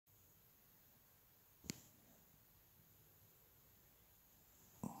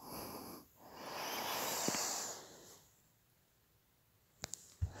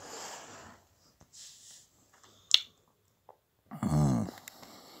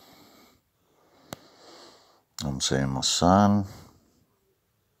seeing my son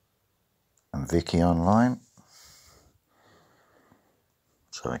and Vicky online,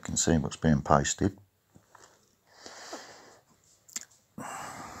 so they can see what's being posted.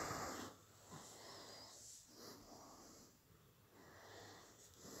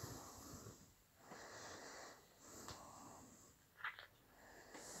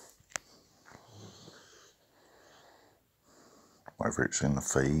 Whether it's in the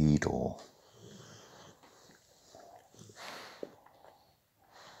feed or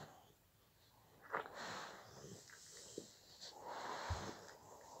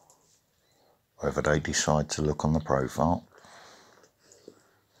whether they decide to look on the profile.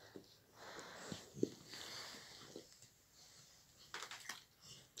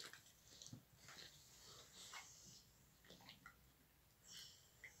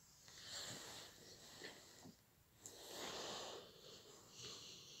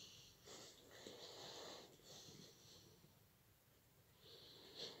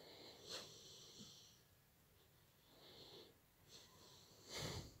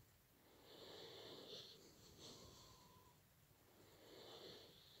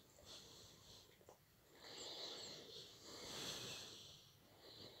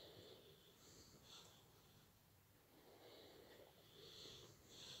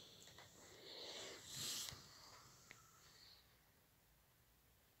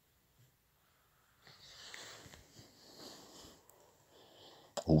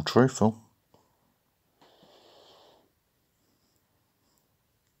 All truthful.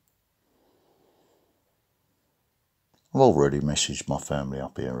 I've already messaged my family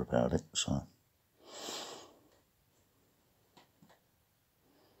up here about it, so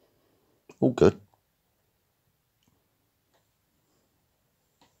all good.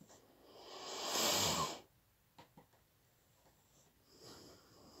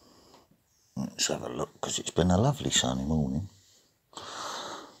 Let's have a look, because it's been a lovely sunny morning.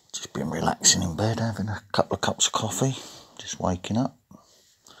 Just been relaxing in bed, having a couple of cups of coffee, just waking up.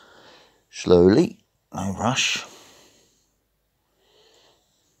 Slowly, no rush.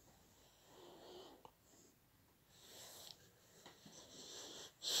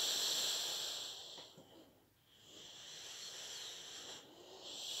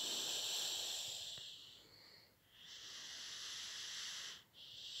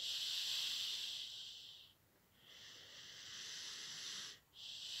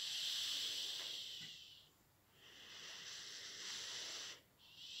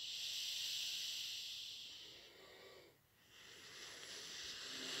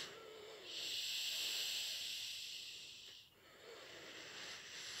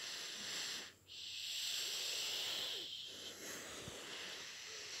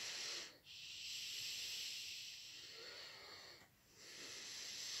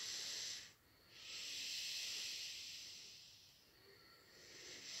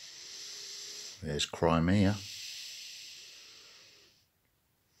 There's Crimea.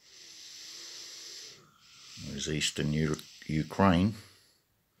 There's eastern Ukraine.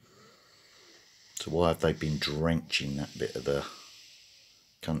 So why have they been drenching that bit of the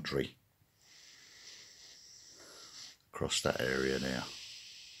country across that area there?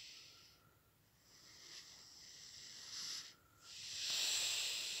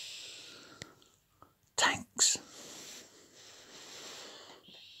 Tanks.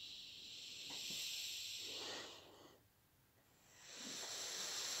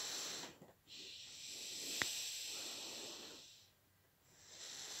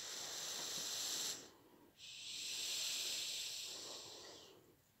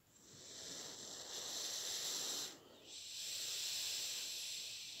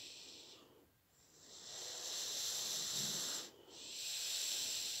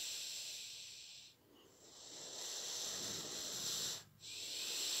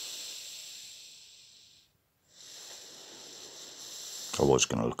 I was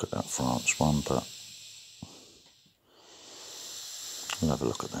going to look at that France one, but I'll have a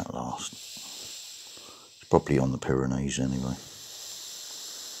look at that last. It's probably on the Pyrenees anyway,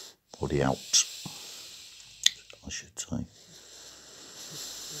 or the Alps, I should say.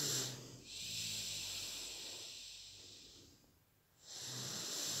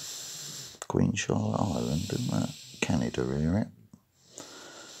 Queen Charlotte Island, isn't that Canada area?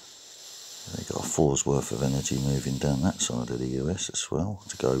 They've got a 4's worth of energy moving down that side of the US as well,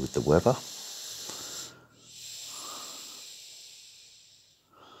 to go with the weather.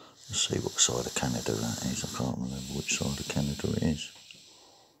 Let's see what side of Canada that is. I can't remember which side of Canada it is.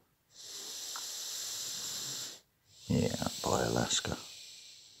 Yeah, up by Alaska.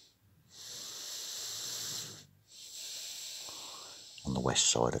 On the west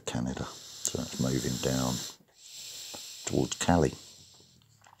side of Canada. So it's moving down towards Cali.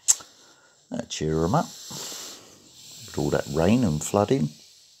 That'd cheer them up with all that rain and flooding.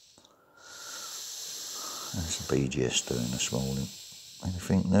 How's the BGS doing this morning?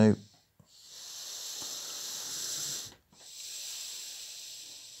 Anything new?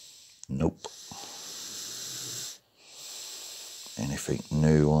 Nope. Anything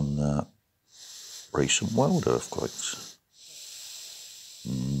new on the recent world earthquakes?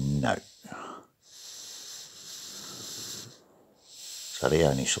 No. So the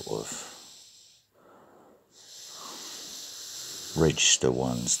only sort of register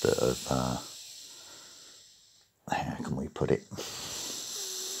ones that have, how can we put it?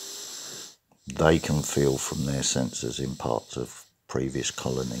 They can feel from their sensors in parts of previous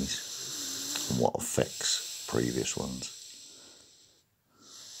colonies and what affects previous ones.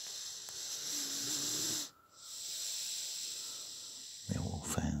 Millwall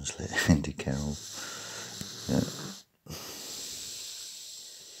fans let Andy Carroll. Yeah.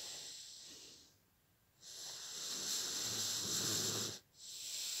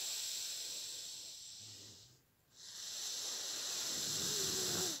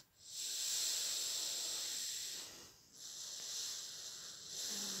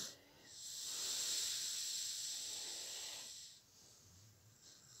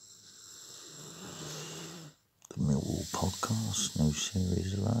 The Millwall podcast, new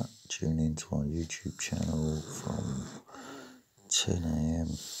series alert. Tune into our YouTube channel from 10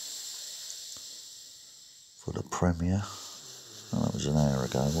 AM for the premiere. Oh, that was an hour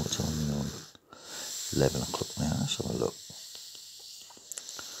ago. What time are we on? 11 o'clock now. Let's have a look.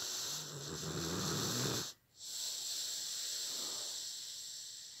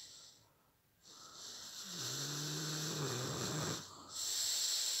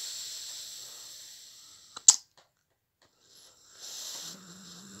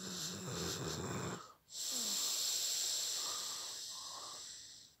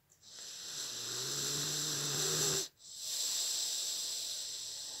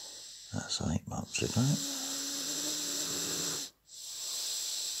 That's 8 months ago.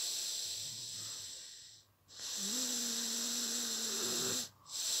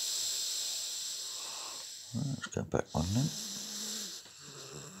 Let's go back one then.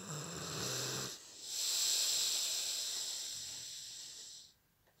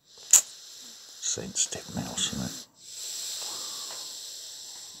 Sensitive mouse, isn't it?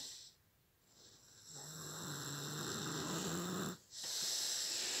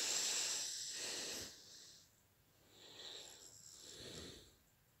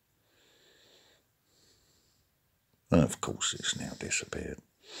 And of course it's now disappeared.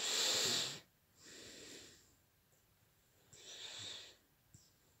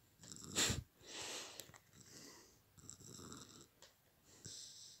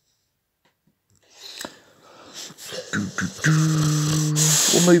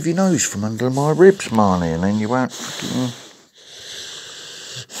 Or move your nose from under my ribs, Marnie, and then you won't fucking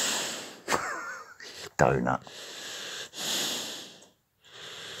donut.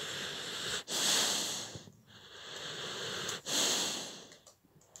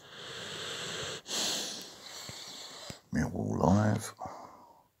 Millwall Live.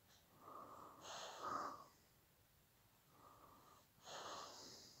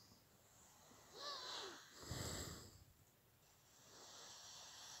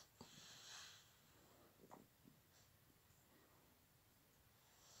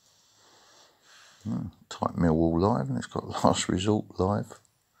 Type Millwall Live and it's got Last Resort Live.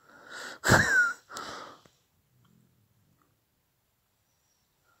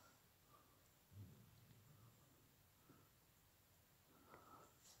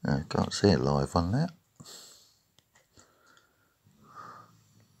 I can't see it live on that.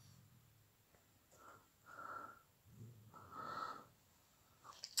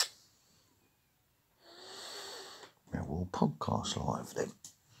 Millwall Podcast Live then.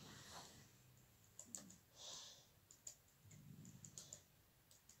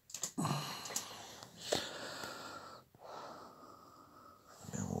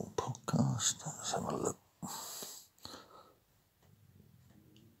 Millwall Podcast, let's have a look.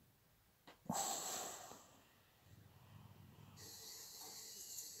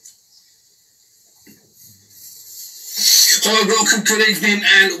 Hi, welcome, good evening,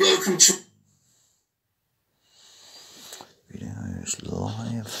 and welcome to Videos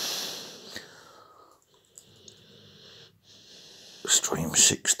live. Stream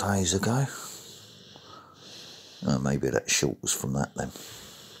 6 days ago. Oh, maybe that short was from that then.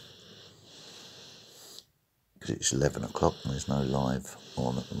 Because it's 11 o'clock and there's no live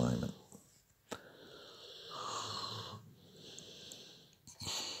on at the moment.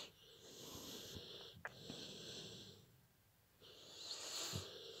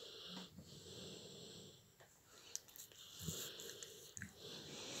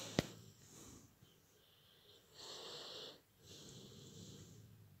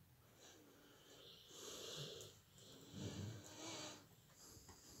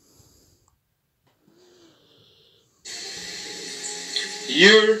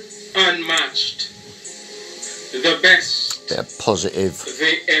 You're unmatched. The best Bit of positive.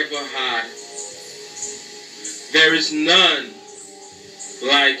 they ever had. There is none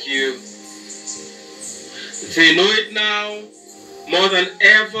like you. They know it now more than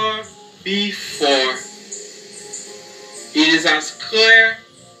ever before. It is as clear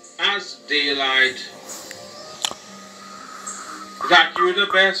as daylight that you're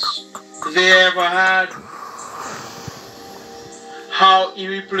the best they ever had. How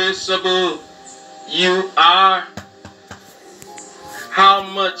irreplaceable you are. How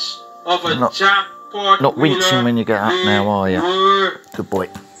much of a jackpot Not wincing when you get up now, are you? were. Good boy.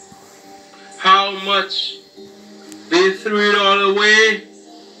 How much they threw it all away.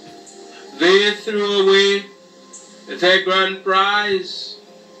 They threw away their grand prize,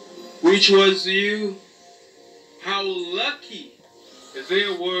 which was you. How lucky they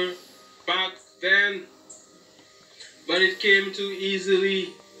were back then. But it came too easily.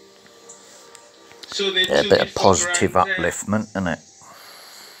 So they took A bit it of for positive granted. upliftment, isn't it?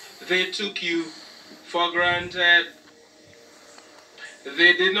 They took you for granted.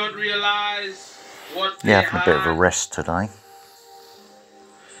 They did not realize what they Yeah, having a bit of a had. rest today.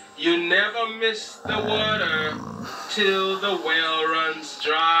 You never miss the water till the well runs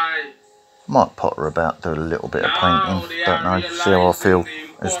dry. Might potter about, do a little bit of Now painting. they Don't are know. See how I feel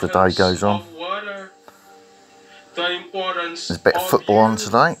realizing as the day importance goes on. of water. The importance There's a bit of football you. on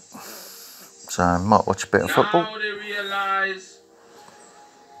today, so I might watch a bit of football. Now they realize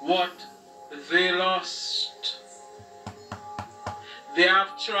what they lost. They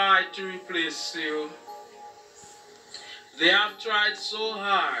have tried to replace you. They have tried so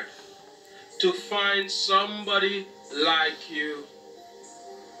hard to find somebody like you.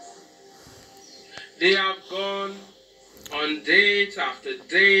 They have gone on date after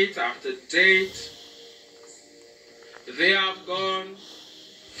date after date. They have gone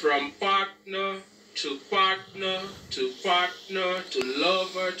from partner to partner to partner to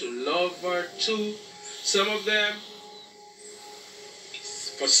lover to some of them.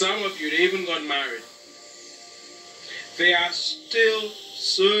 For some of you, they even got married. They are still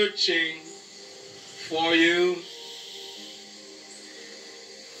searching for you.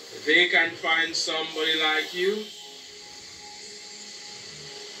 They can find somebody like you.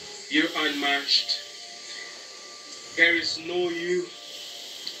 You're unmatched. There is no you.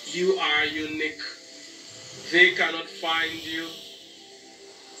 You are unique. They cannot find you.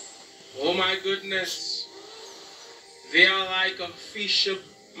 Oh my goodness. They are like a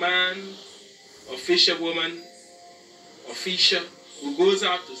fisherman, a fisherwoman, a fisher who goes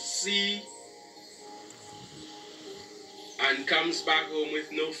out to sea and comes back home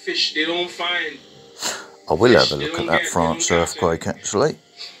with no fish. They don't find. I will fish. have a They look don't at that get- France they don't catch earthquake actually,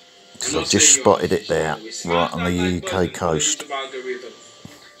 because I've just spotted it there, right on the UK coast.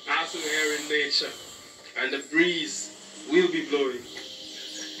 As we are in nature, and the breeze will be blowing.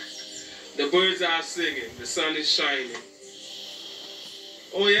 The birds are singing, the sun is shining.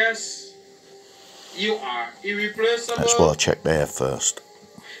 Oh yes, you are irreplaceable. That's why I checked there first.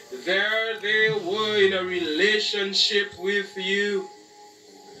 There they were in a relationship with you,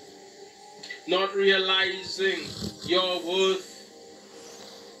 not realizing your worth.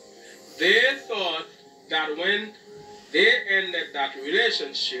 They thought that when they ended that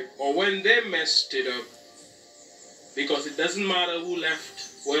relationship, or when they messed it up, because it doesn't matter who left,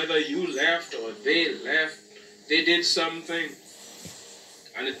 whether you left or they left, they did something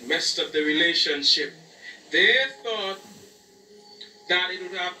and it messed up the relationship. They thought that it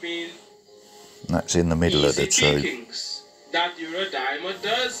would have been That's in the middle of the easy two. pickings, that you're a dime a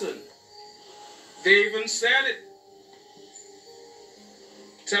dozen. They even said it.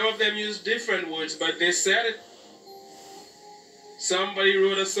 Some of them used different words, but they said it. Somebody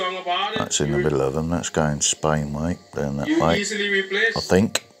wrote a song about it. That's in the middle of them. That's going Spain way, down that You way, easily replaced. I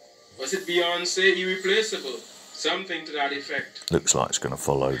think. Was it Beyonce, irreplaceable? Something to that effect. Looks like it's going to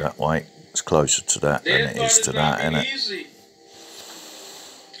follow that way. It's closer to that They than it thought is it to would that, have been innit? easy,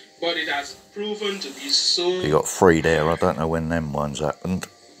 but it has proven to be so. You got 3 there. I don't know when them ones happened,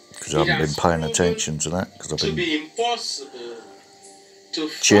 because I haven't been paying attention to that, because I've to been be impossible to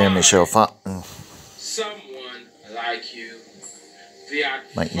cheering find myself up and someone like you. The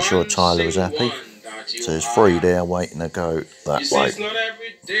making sure Tyler was happy. one that you So there's are. 3 there waiting to go that You see, way. it's not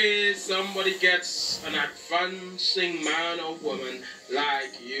every day somebody gets an advancing man or woman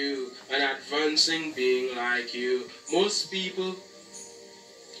like you, an advancing being like you. Most people,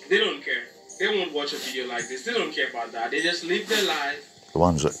 they don't care. They won't watch a video like this. They don't care about that. They just live their life. The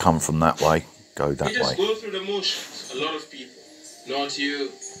ones that come from that way go They that just way. go through the motions. A lot of people, not you.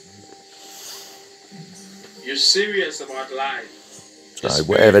 You're serious about life. So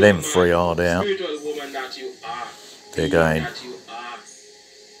whatever them three are there, spiritual woman that you are, they're going that you are,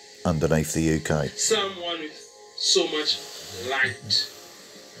 underneath the UK. someone with so much light,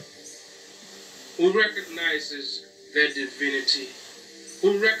 who recognizes their divinity,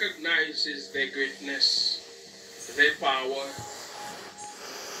 who recognizes their greatness, their power.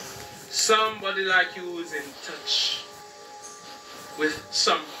 Somebody like you is in touch with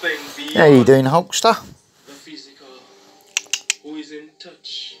something beyond How you doing, Hulkster? the physical, who is in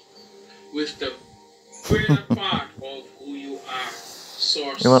touch with the greater part of who you are,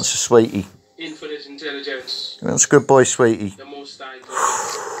 source, He wants a sweetie. infinite intelligence, He wants a good boy, sweetie. the Most High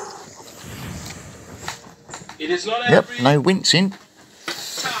God. It is not Yep, every no wincing.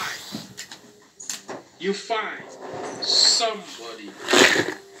 time you find somebody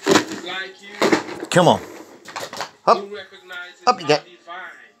like you Come on. Up. who recognizes Up you how get.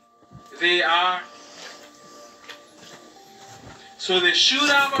 divine they are. So they should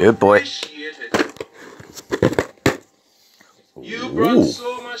have Good boy. appreciated. You brought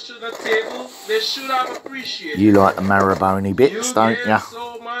so much to the table, they should have appreciated. You like the maraboni bits, You don't gave ya?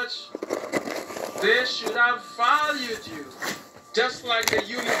 so much, they should have valued you. Just like the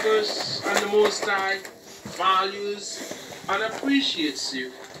universe and the Most High values and appreciates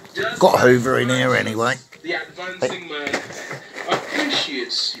you. Just Got like Hoover in here Francis, anyway. The advancing man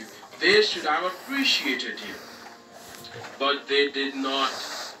appreciates you. They should have appreciated you. But they did not.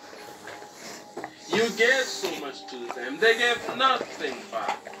 You gave so much to them, they gave nothing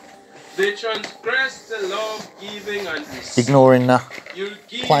back. They transgressed the law of giving and receiving. Ignoring the You're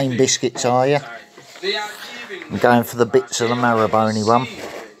giving plain biscuits, are you? They are giving. I'm going for the bits of the maraboni one.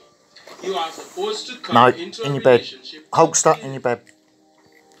 You are supposed to come No, into in a your bed. relationship. Hulkster, in your bed.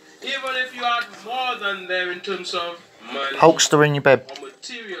 Even if you had more than them in terms of money Hulkster, in your bed. or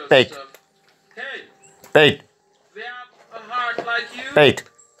material Bed. stuff. Hey, Bed. they have a heart like you. Bed.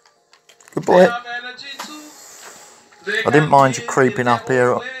 Good They boy. have energy too. They I didn't can mind you give creeping in their up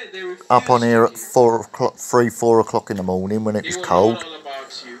here, own way. They up on refuse here to at give. 4 o'clock, 4 o'clock in the morning when it They was were cold. not all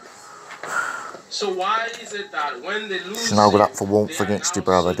about you. So why is it that when they lose Snuggled you, up for warmth they are against now your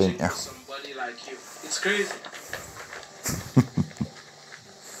brother, searching didn't you? for somebody like you? It's crazy.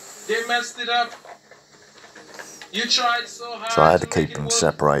 They messed it up. You tried so hard. So I had to make keep it them work.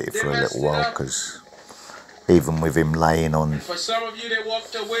 separated They for a messed little it while up. because even with him laying on And for some of you, they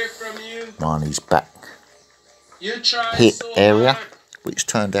walked away from you. Marnie's back You tried hip so area, hard which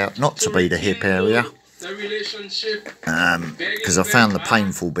turned out not to to be the hip area, the relationship, because I found the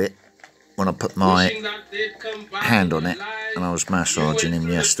painful bit when I put my wishing that they'd come back hand in on your it life. and I was You went massaging him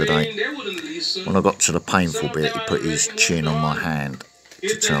through the yesterday. pain, they wouldn't listen. When I got to the painful Some of bit, them he had put his already chin moved on my on. hand to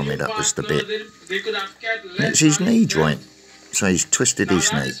If tell they're me your that was the partner, bit. they could have cared And less it's his how knee you felt. joint, so he's twisted Now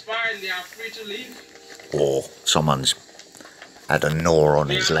his that knee. is fine, they are free to leave. Or someone's had a gnaw on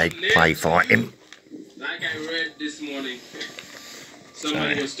They his are leg, nailed play to fighting. you. Like I read this morning. So Someone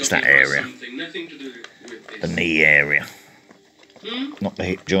was it's talking that about area, something, nothing to do with the this. knee area, Hmm? not the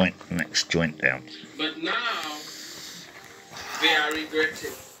hip joint, the next joint down. But now, they are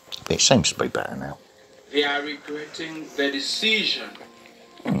regretting. It seems to be better now. They are regretting the decision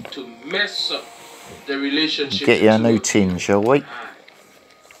to mess up the relationship. Get you a new between tin, shall we? you.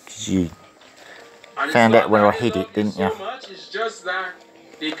 'Cause you And it's found not out where that I they hid love it, didn't so you? much, it's just that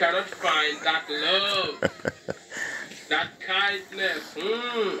they cannot find that love, that kindness.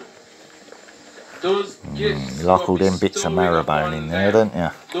 Those gifts You like all you are them bits of bestowing marabone upon in there, them. don't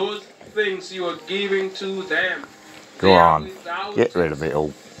you? Those things you are giving to them. Go they are on, without get rid of it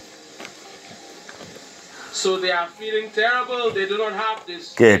all. So they are feeling terrible. They do not have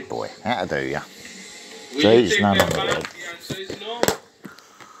this. Good boy, that'll do ya. Will So you it's take none them of the back? leg. The answer is no.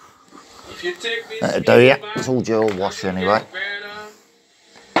 If you take these That'll people do ya. back, It's all gel wash doesn't anyway. get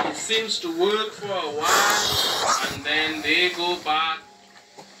better. It seems to work for a while, and then they go back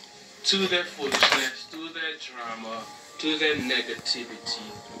to their foolishness, to their drama, to their negativity,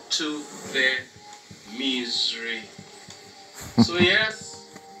 to their misery. So yes,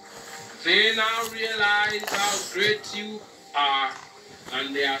 they now realize how great you are,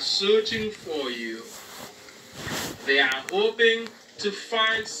 and they are searching for you. They are hoping to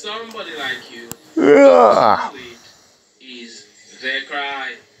find somebody like you. Yeah. Too late is their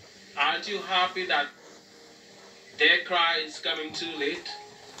cry. Aren't you happy that their cry is coming too late?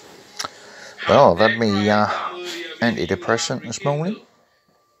 Well, I've had me antidepressant this morning.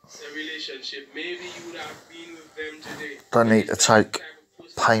 The relationship, maybe you would have been with them today. Don't need to take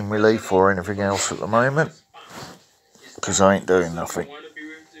pain relief or anything else at the moment because I ain't doing nothing.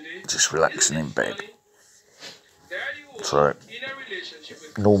 Just relaxing in bed. So,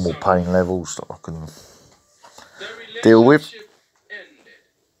 normal pain levels that I can deal with.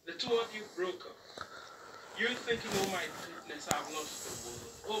 two of you broke up. You're thinking, oh my goodness, I've lost the world.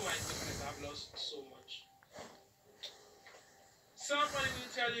 Oh my goodness, I've lost so much. Somebody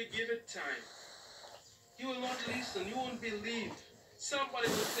will tell you, give it time. You will not listen. You won't believe. Somebody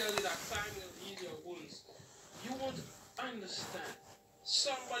will tell you that time will heal your wounds. You won't understand.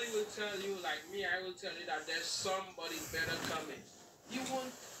 Somebody will tell you, like me, I will tell you that there's somebody better coming. You won't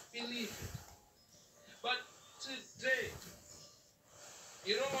believe it. But today,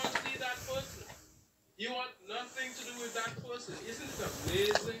 you don't want to see that person. You want nothing to do with that person. Isn't it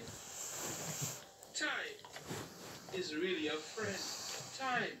amazing? Time is really a friend.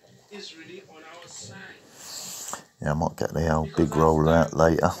 Time is really on our side. Yeah, I might get the old big roller out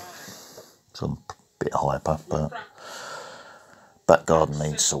later. Some bit hyper, but back garden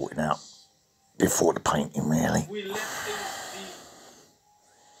needs sorting out before the painting, really. We let things be.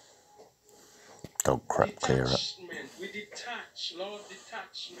 Dog crap clear up. We detach, Lord,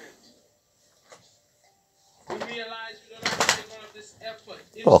 detachment. We realize we don't have to make all of this effort.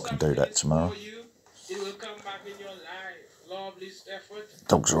 If Well, I can do that tomorrow. you, it will come back in your life. Lord, this effort.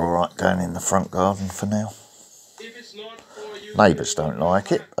 Dogs are alright going in the front garden for now. If it's not for you, Neighbours don't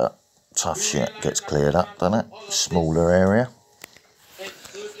like it, but tough shit gets cleared up, doesn't it? Smaller area.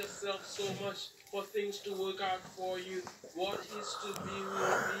 Exert yourself so much for things to work out for you. What is to be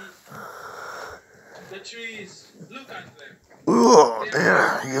will be. The trees, look at them. Oh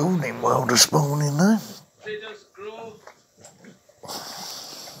dear, yawning well this morning though. They just grow.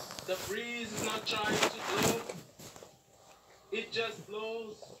 The breeze is not trying to blow. It just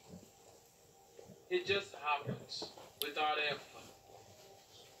blows. It just happens without effort.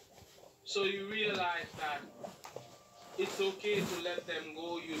 So you realize that it's okay to let them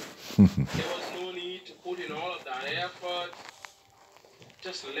go. There was no need to put in all of that effort.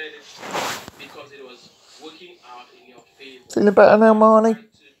 Just let it, because it was working out in your favor. Feeling better now, Marnie?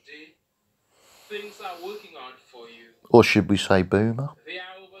 Today, things are working out for you. Or should we say boomer? They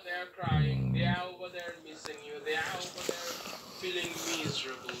are over there crying. They are over there missing you. They are over there feeling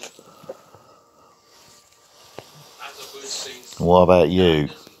miserable. As a bird sings. What about you?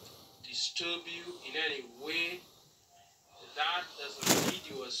 That doesn't disturb you in any way. That doesn't lead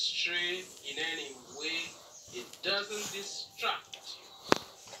you astray in any way. It doesn't distract you.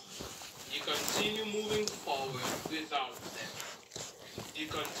 You continue moving forward without them. You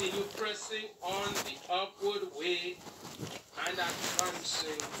continue pressing on the upward way and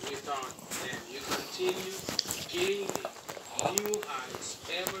advancing without them. You continue gaining new heights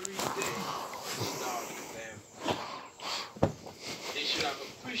every day without them. They should have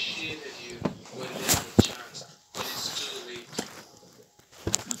appreciated you when they had a chance, but it's too late.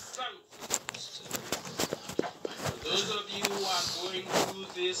 Thankfully, it's too late. And for those of you who are going through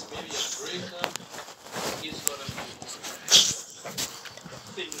this, maybe a breakup, it's gonna be alright.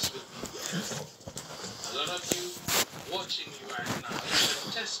 Things will be better. A lot of you watching me right now, you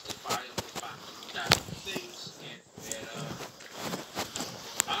can testify of the fact that things get better.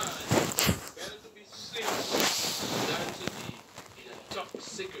 It's better to be single than to be in a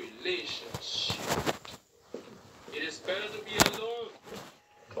toxic relationship. It is better to be alone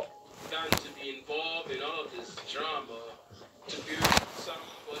than to be involved in all of this drama, to be with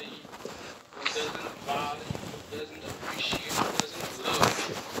somebody who doesn't value you, who doesn't appreciate you, who doesn't love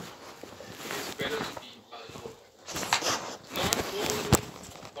you. It is better to be alone. Not lonely,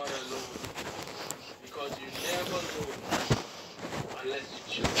 but alone. Because you're never lonely unless you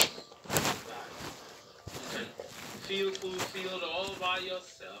choose that. You can feel fulfilled all by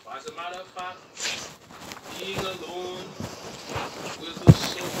yourself. As a matter of fact, being alone will do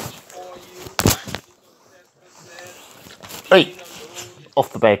so much for you. Like the contestant said, being alone is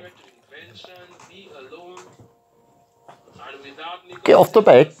off the bed. invention. Be alone. And without Get off the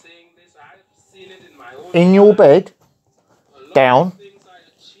bed. saying this, I've seen it in my own In your life. bed. A lot Down. of things I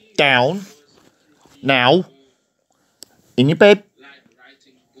achieved Down. was through being Now. alone. In your bed. Like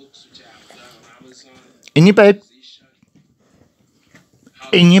writing books, which I have done on Amazon. In your bed. Musician, how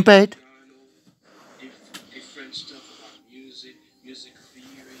In to your play bed. piano, different stuff about music, music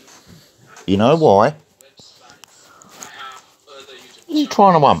theory. And You know also why? websites. I have other YouTube He's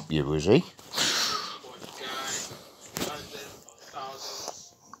trying to ump you, is he? for the guy, hundreds of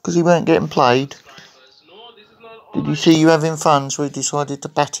thousands Because he weren't getting played. subscribers. No, this is not all Did you I see you having fun, so he decided to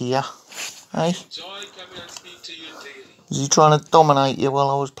batter you? Hey? enjoy coming and speak to you daily. Was he trying to dominate you while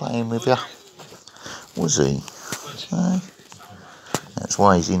I was playing with you? I do this Was he? much more. It's how I can. That's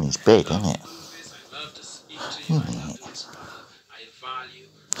why he's in his bed, I isn't love it? to do this. I love to speak to you. I love to inspire. I value.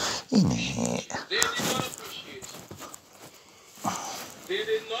 Isn't it? They did not appreciate you. They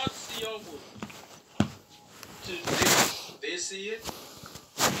did not see your wood. Today, they see it.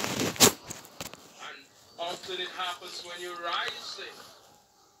 Often it happens when you're rising.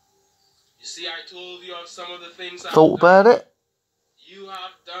 You see, I told you of some of the things I've Thought done. about it? You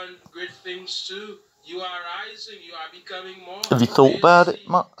have done great things too. You are rising. You are becoming more. Have you thought about it, See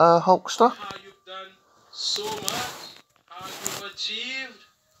Hulkster? how you've done so much, how you've achieved.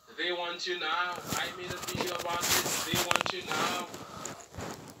 They want you now. I made a video about this. They want you now.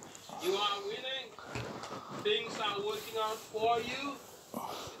 You are winning. Things are working out for you.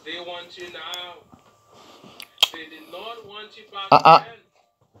 They want you now. They did not want you back then,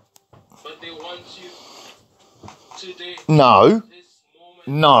 but they want you today. No. This moment.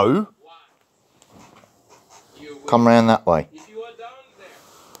 No. Why? You Come round that way. If you are down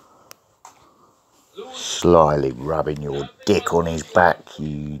there, lose Slyly rubbing your dick on his back,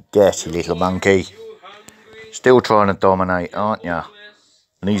 you dirty little monkey. Still trying to dominate, aren't you?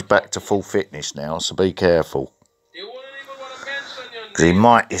 And he's back to full fitness now, so be careful. they wouldn't even want to mention your Because he name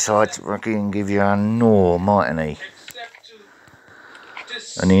might decide to fucking give you a gnaw, mightn't he? except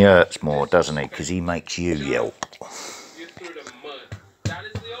And he hurts more, doesn't he? Because he makes you yelp. you through the mud. That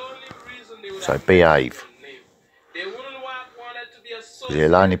is the only reason they would So have behave. mentioned your name. They wouldn't want it to be Because associated.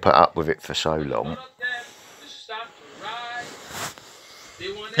 he'll only put up with it for so long. None of them to stop to rise.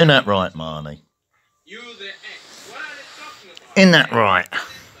 They want Isn't that right, Marnie? you the ex. What are they talking about? Isn't that right?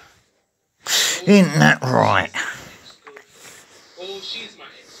 Isn't that right? Oh, she's my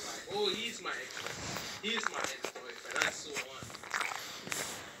ex-wife. Oh, he's my ex-wife. He's my ex-boyfriend, and so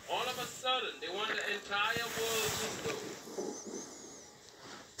on. All of a sudden, they want the entire world to know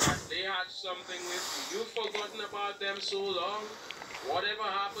that they had something with you. You've forgotten about them so long. Whatever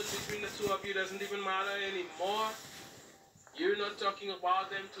happened between the two of you doesn't even matter anymore. You're not talking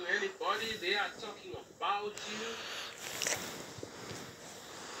about them to anybody. They are talking about you.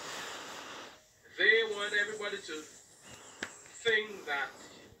 They want everybody to think that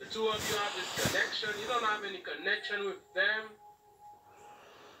the two of you have this connection. You don't have any connection with them.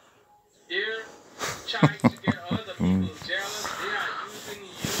 They're trying to get other people jealous. They are using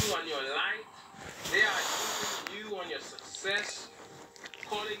you on your light. They are using you on your success.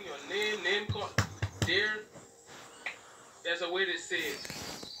 Calling your name call. There's a way they say it.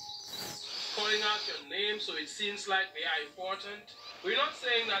 Calling out your name so it seems like they are important. We're not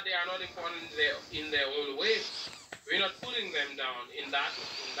saying that they are not important in their own way. We're not putting them down in that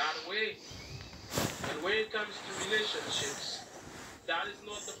way. And when it comes to relationships, that is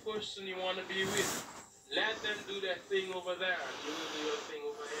not the person you want to be with. Let them do their thing over there and you will do your thing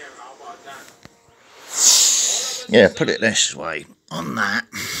over here. How about that? Yeah, put it this way. On that,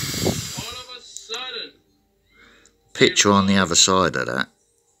 All of a sudden, picture on the other side of that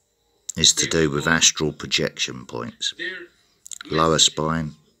is to do with astral projection points. Lower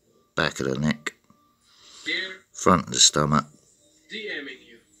spine, back of the neck, front of the stomach,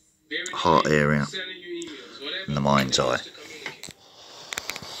 heart area, and the mind's eye.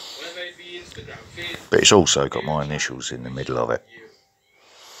 But it's also got my initials in the middle of it.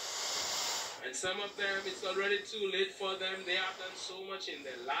 And some of them, it's already too late for them. They have done so much in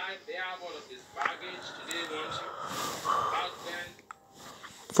their life. They have all of this baggage. Today, want you back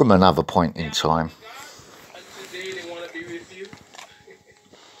then. From another point in time. And today, they want to be with you.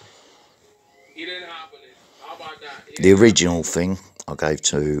 It ain't happening. How about that? The original thing I gave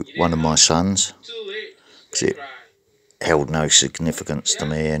to one of my sons, Too late. because it held no significance to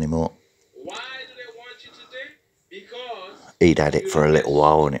me anymore. Why do they want you today? Because He'd had it for a little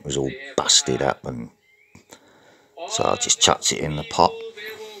while and it was all busted up, and so I just chucked it in the pot,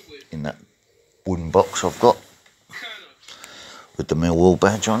 in that wooden box I've got with the Millwall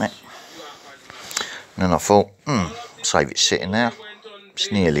badge on it. And then I thought, save it sitting there.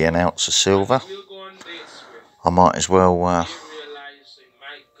 It's nearly an ounce of silver. I might as well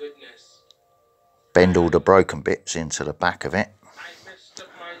bend all the broken bits into the back of it,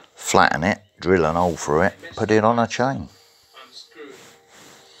 flatten it, drill an hole through it, put it on a chain.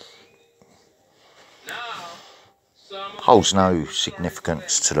 Holds no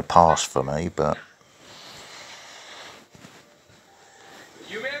significance to the past for me, but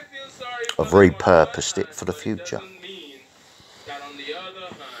I've repurposed it for the future. That on the other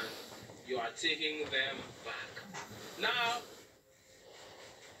hand, you are taking them back. Now,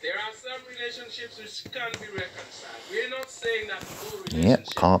 there are some relationships which can't be reconciled. We're not saying that no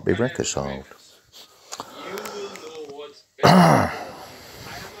relationship Can't be reconciled. You will know what's best for you. I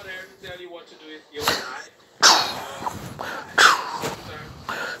am not here to tell you what to do with your life.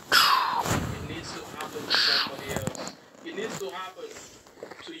 Sometimes it needs to happen to somebody else. It needs to happen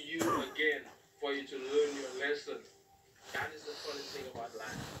to you again for you to learn your lesson. That is the funny thing about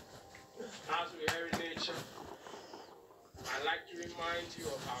life. As we are in nature, I like to remind you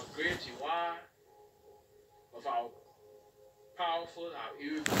of how great you are. of how powerful, how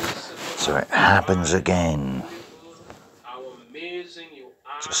irreplaceable, So it happens again. how amazing you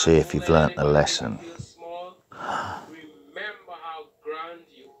are. To see if you've learnt the lesson. Feel small. Remember how grand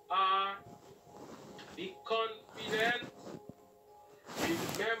you are. Be confident.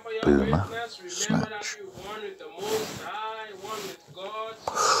 Remember your Boomer. greatness. Remember that Snatch. you're one with the Most High, one with God,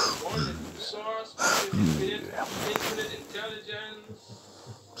 one with the Source, one with infinite intelligence.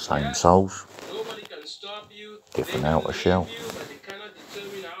 Same Yes, souls. nobody can stop you. Different They can outer leave shell. you, but they cannot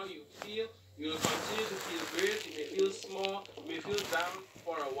determine how you feel. You will continue to feel great. You may feel small. You may feel down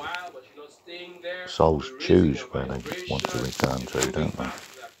for a while, but you're not staying there. Souls You're raising choose your where they want to vibration. return to, You're moving don't they? back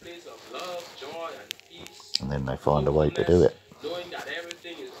to that place of love, joy, and peace. And then they find a way to do it. Knowing that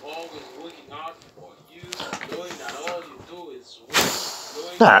everything is always working out for you. Knowing that all you do is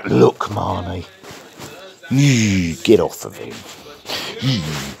win. That look, Marnie. You get off of him. You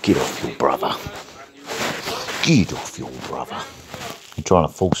get off your brother. Get off your brother. You're trying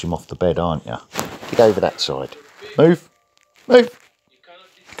to force him off the bed, aren't you? Get over that side. Move. Move.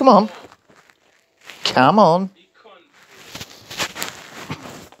 Come on. Come on.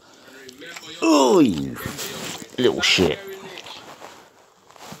 Oh, you little shit.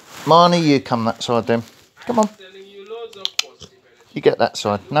 Marnie, you come that side then. Come on. You get that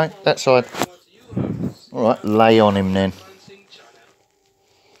side. No, that side. Alright, lay on him then.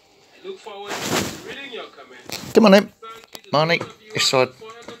 Come on then. Marnie, this side.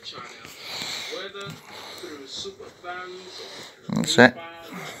 That's it.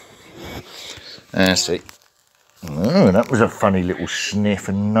 That's it. Oh, that was a funny little sniff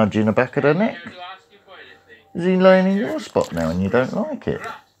and nudge in the back of the neck. Is he laying in your spot now and you don't like it?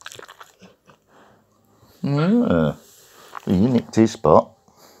 Yeah. Well, you nicked his spot.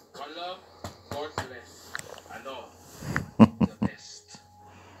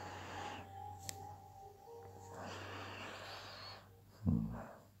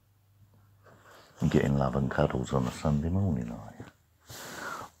 You're getting love and cuddles on a Sunday morning, are you?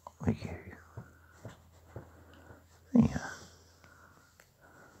 Are you? Yeah.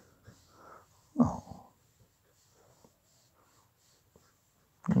 Oh.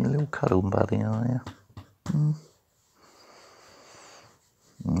 You're a little cuddle buddy, are you?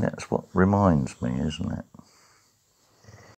 And that's what reminds me, isn't it?